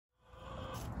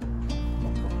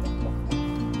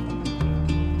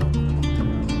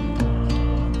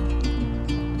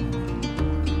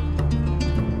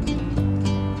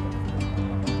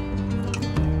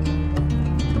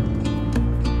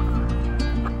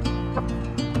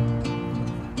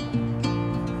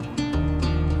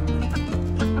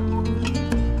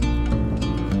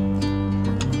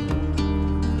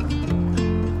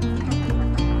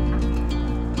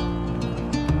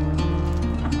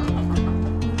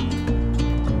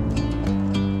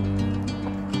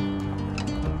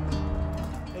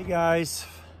Guys,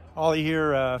 Ollie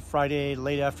here, Friday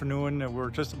late afternoon. We're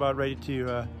just about ready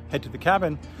to head to the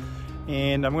cabin,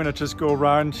 and I'm gonna just go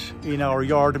around in our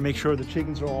yard to make sure the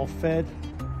chickens are all fed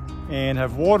and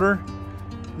have water,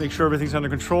 make sure everything's under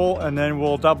control, and then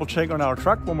we'll double check on our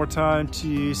truck one more time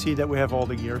to see that we have all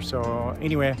the gear. So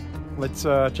anyway, let's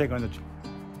check on it.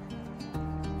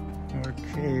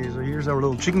 Okay, so here's our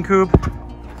little chicken coop.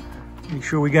 Make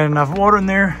sure we got enough water in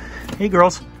there. Hey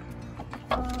girls.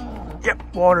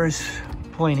 Yep, water is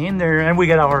plenty in there, and we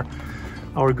got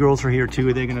our girls are here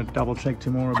too. They're gonna double check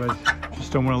tomorrow, but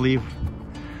just don't want to leave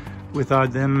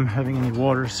without them having any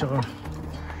water. So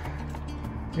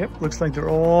yep, looks like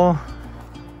they're all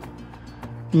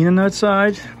in and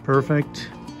outside.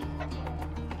 Perfect.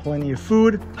 Plenty of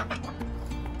food.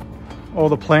 All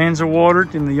the plants are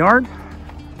watered in the yard.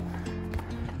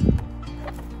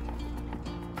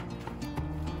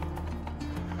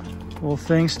 Well,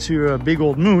 thanks to a big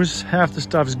old moose, half the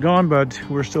stuff's gone, but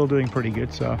we're still doing pretty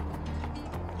good. So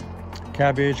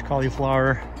cabbage,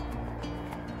 cauliflower,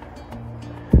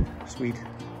 sweet.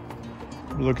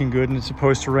 We're looking good, and it's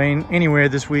supposed to rain anyway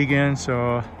this weekend,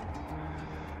 so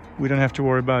we don't have to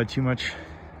worry about it too much.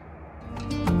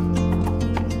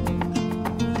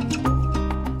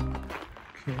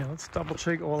 Okay, let's double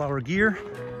check all our gear.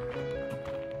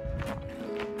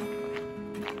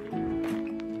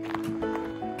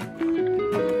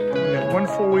 One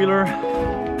four-wheeler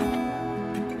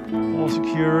all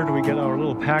secured. We got our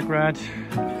little pack rat.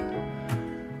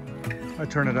 I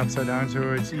turn it upside down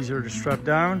so it's easier to strap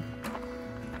down.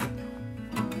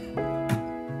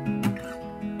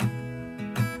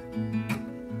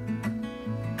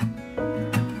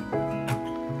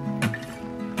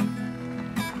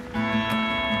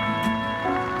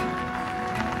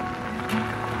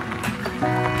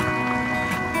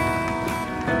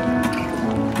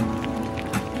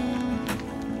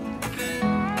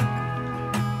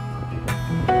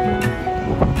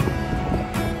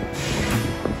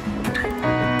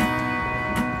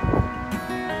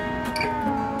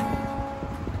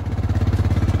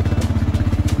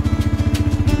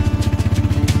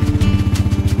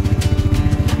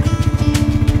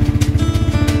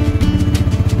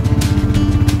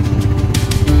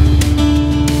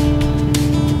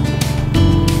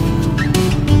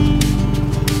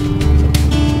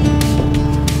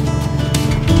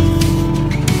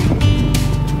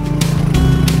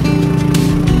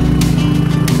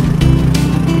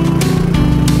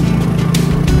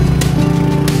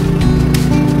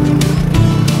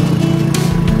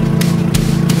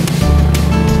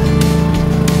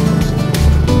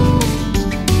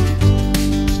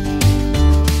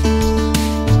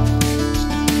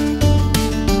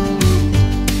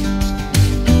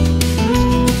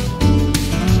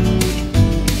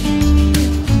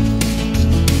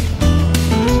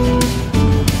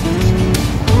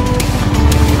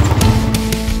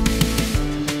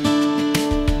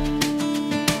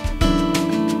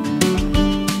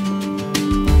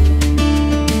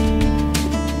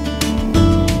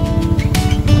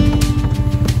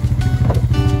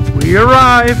 We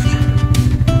arrived.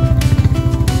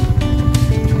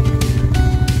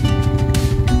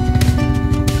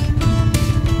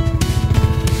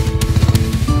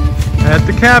 At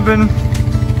the cabin.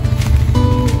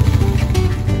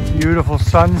 Beautiful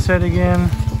sunset again.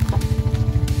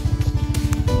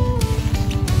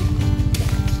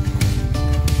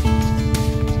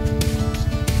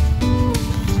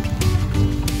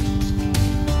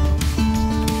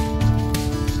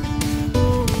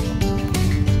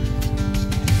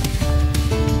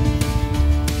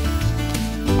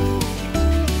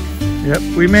 Yep,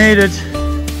 we made it.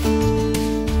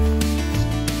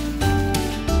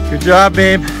 Good job,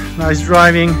 babe. Nice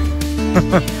driving.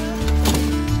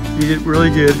 You did really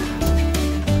good.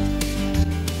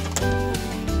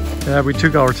 Yeah, we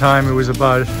took our time. It was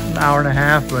about an hour and a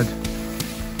half, but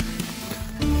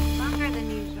longer than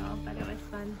usual, but it was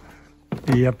fun.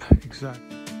 Yep, exactly.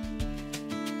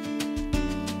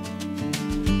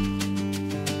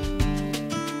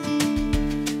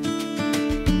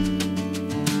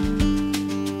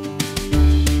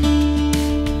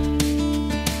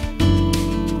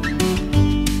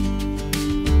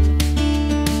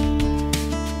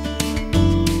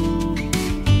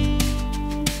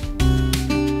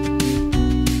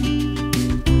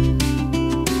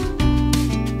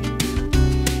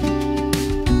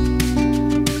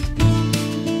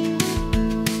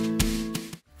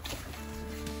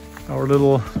 Our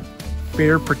little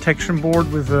bear protection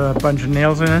board with a bunch of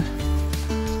nails in it.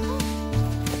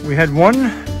 We had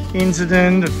one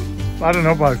incident, I don't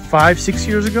know, about 5-6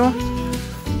 years ago.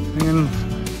 And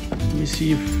let me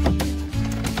see if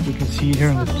we can see it here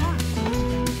in the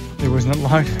It was not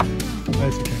locked.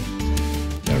 That's okay.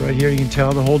 Yeah, right here you can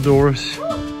tell the whole door is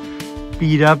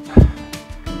beat up.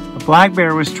 A black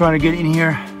bear was trying to get in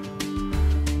here,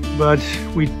 but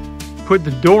we put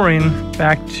the door in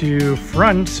back to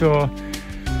front, so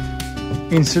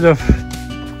instead of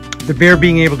the bear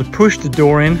being able to push the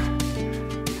door in,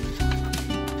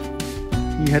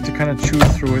 he had to kind of chew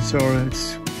through it, so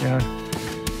it's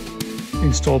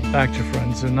installed back to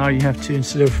front. So now you have to,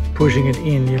 instead of pushing it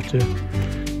in, you have to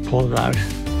pull it out.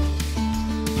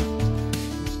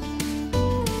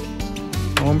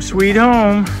 Home sweet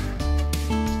home.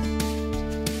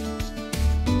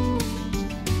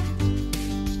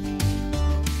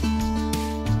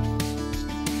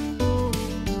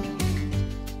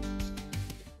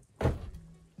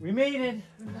 We made it.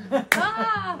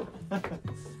 Ah!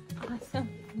 Awesome.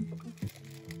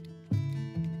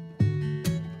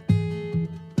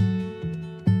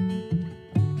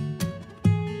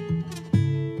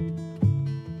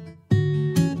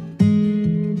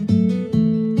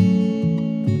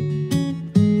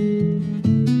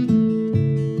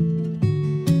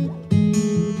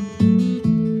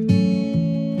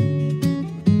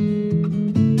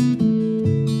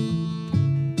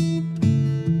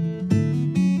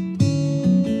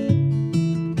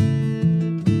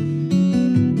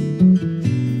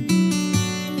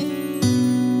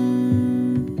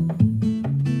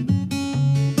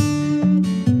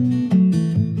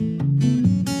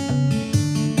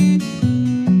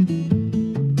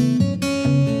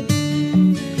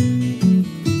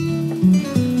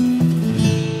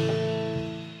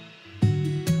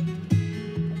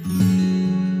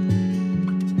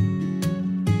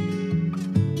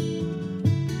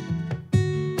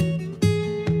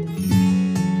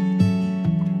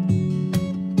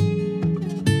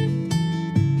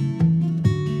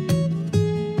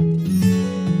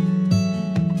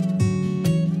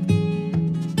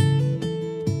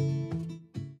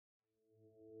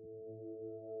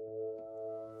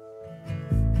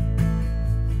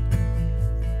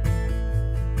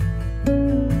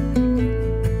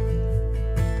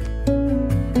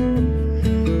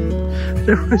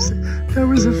 There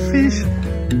was a fish.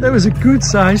 That was a good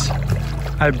size.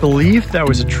 I believe that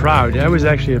was a trout. That was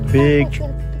actually a big.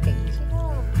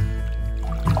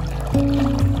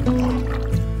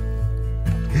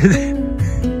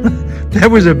 That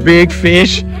was a big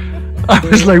fish. I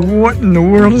was like, what in the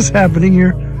world is happening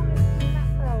here?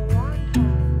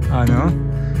 I know.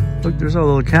 Look, there's a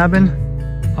little cabin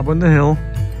up on the hill.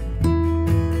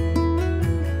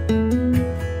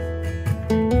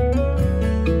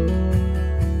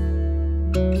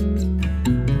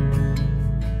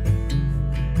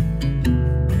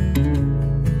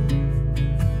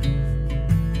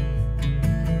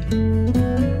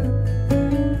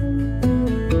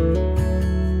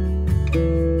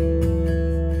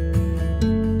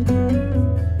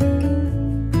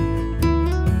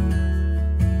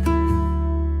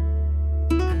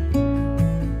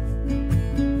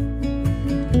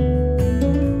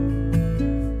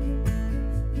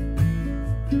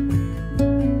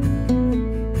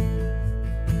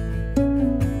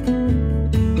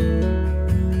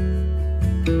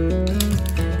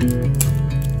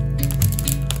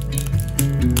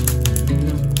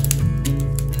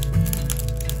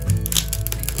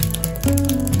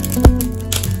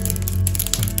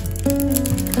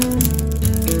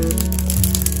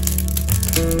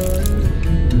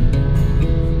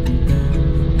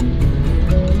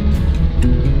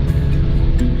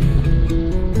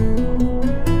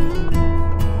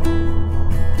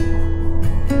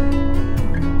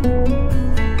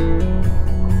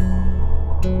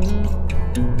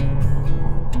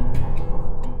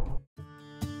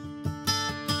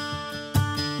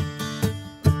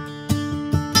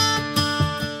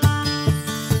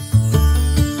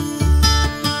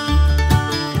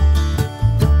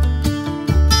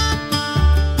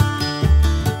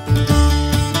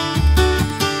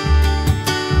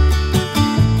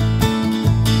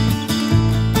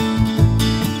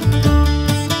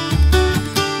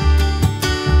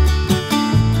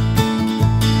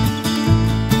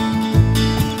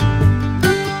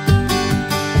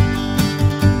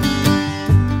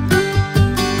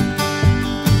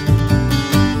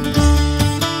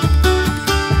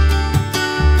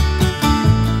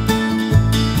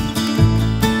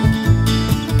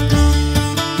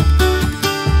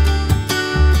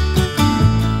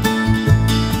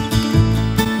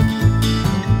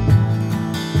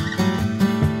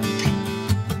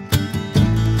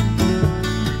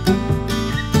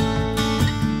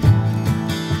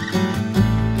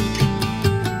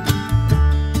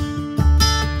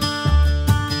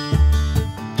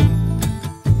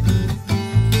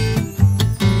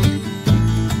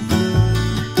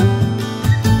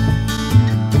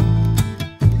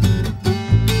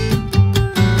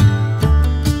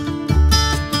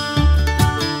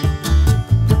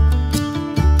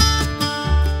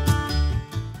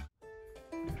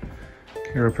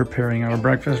 We're preparing our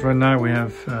breakfast right now. We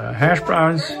have hash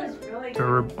browns.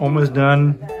 They're almost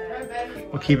done.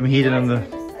 We'll keep them heated on the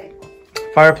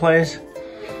fireplace.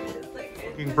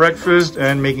 Making breakfast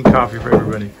and making coffee for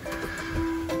everybody.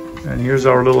 And here's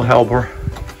our little helper,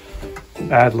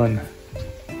 Adlin.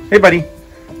 Hey, buddy.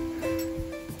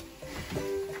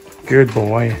 Good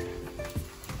boy.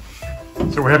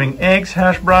 So we're having eggs,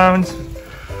 hash browns,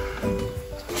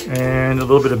 and a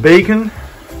little bit of bacon.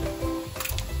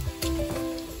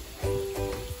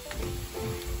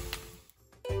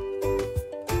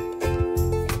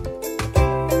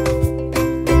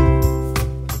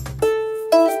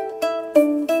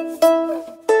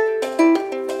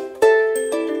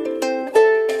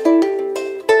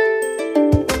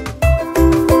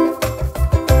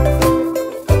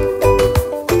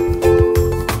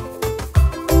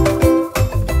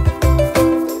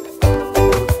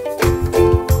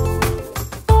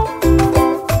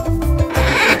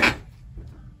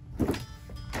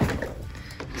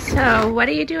 So what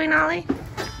are you doing, Ollie?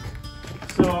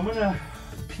 So I'm gonna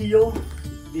peel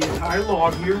the entire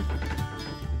log here.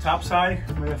 The top side,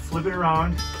 I'm gonna flip it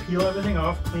around, peel everything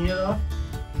off, clean it off,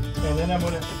 and then I'm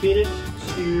gonna fit it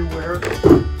to where,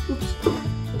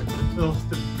 oops,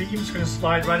 the beam's gonna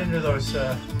slide right into those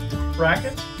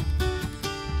brackets,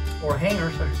 or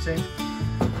hangers, I should say.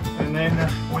 And then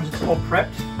once it's all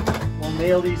prepped, we'll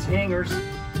nail these hangers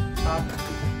up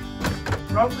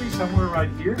probably somewhere right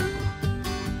here.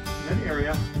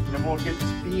 Area, and then we'll get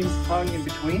this beam hung in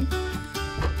between,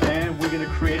 and we're going to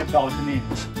create a balcony.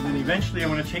 And then eventually I'm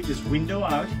going to take this window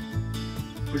out,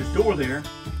 put a door there,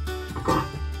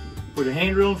 put a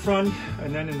handrail in front,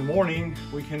 and then in the morning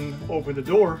we can open the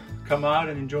door, come out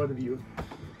and enjoy the view,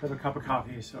 have a cup of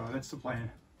coffee. So that's the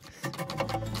plan.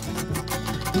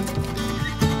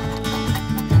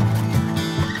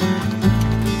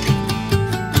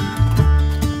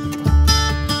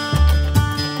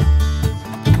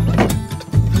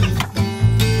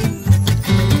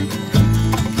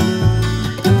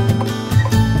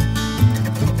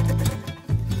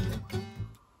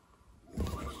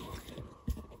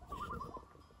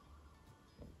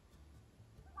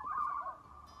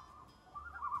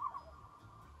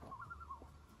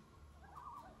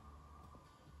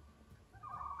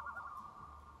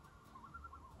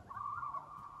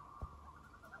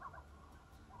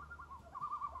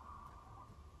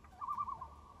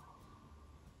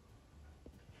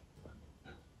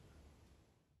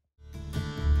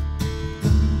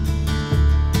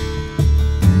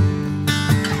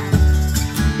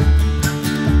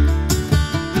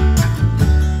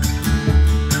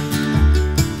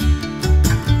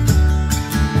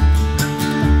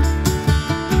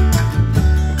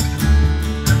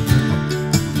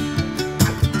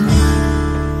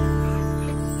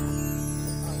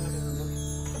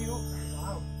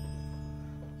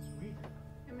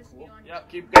 Yep,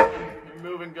 keep going. You're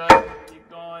moving good. Keep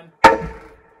going.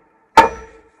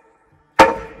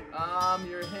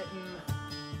 You're hitting.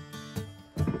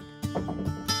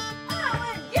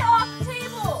 Alan, get off the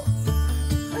table!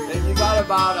 If you got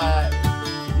about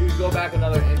you can go back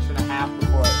another inch and a half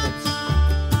before it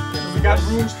hits. We got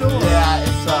room still? Yeah,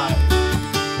 it's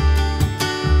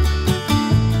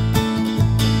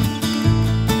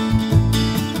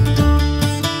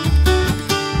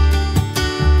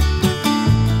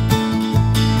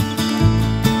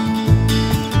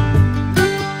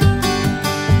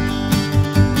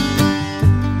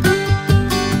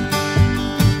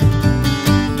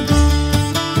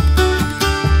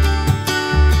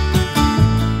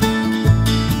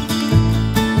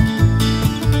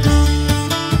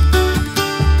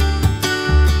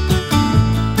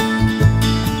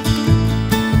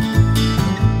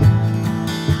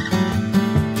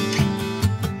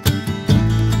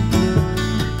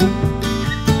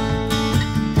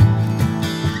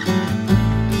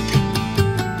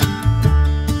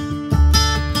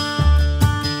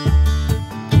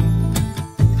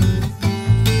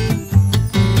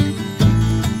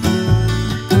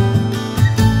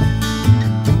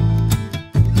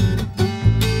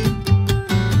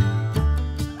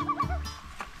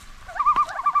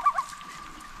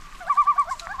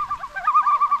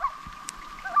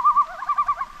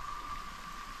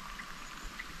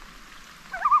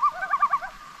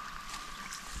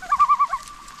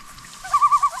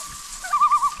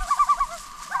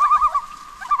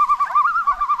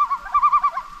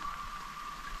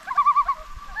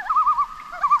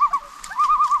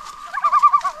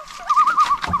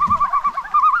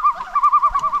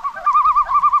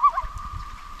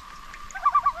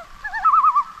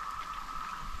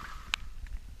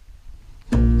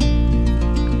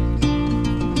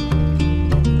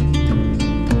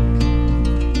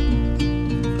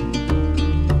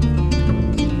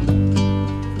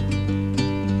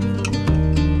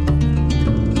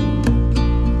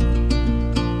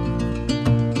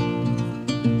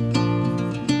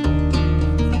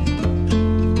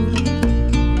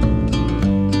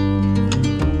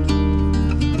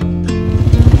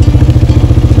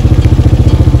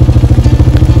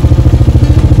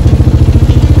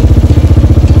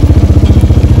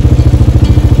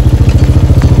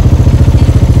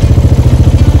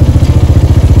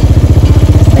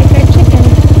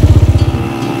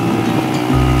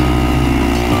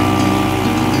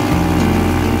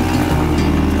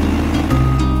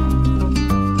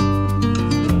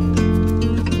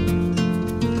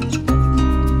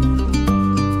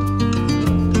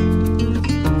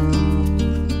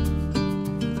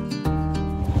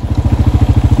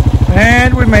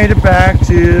made it back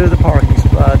to the parking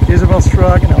spot. Isabel's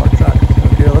truck and our truck.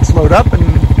 Okay, let's load up and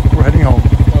we're heading home.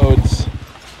 Loads.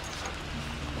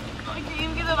 I can't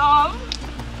even get it off.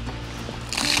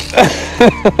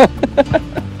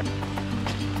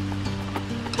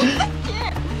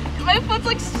 My foot's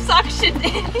like suctioned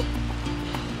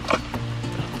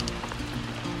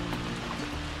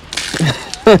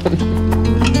in.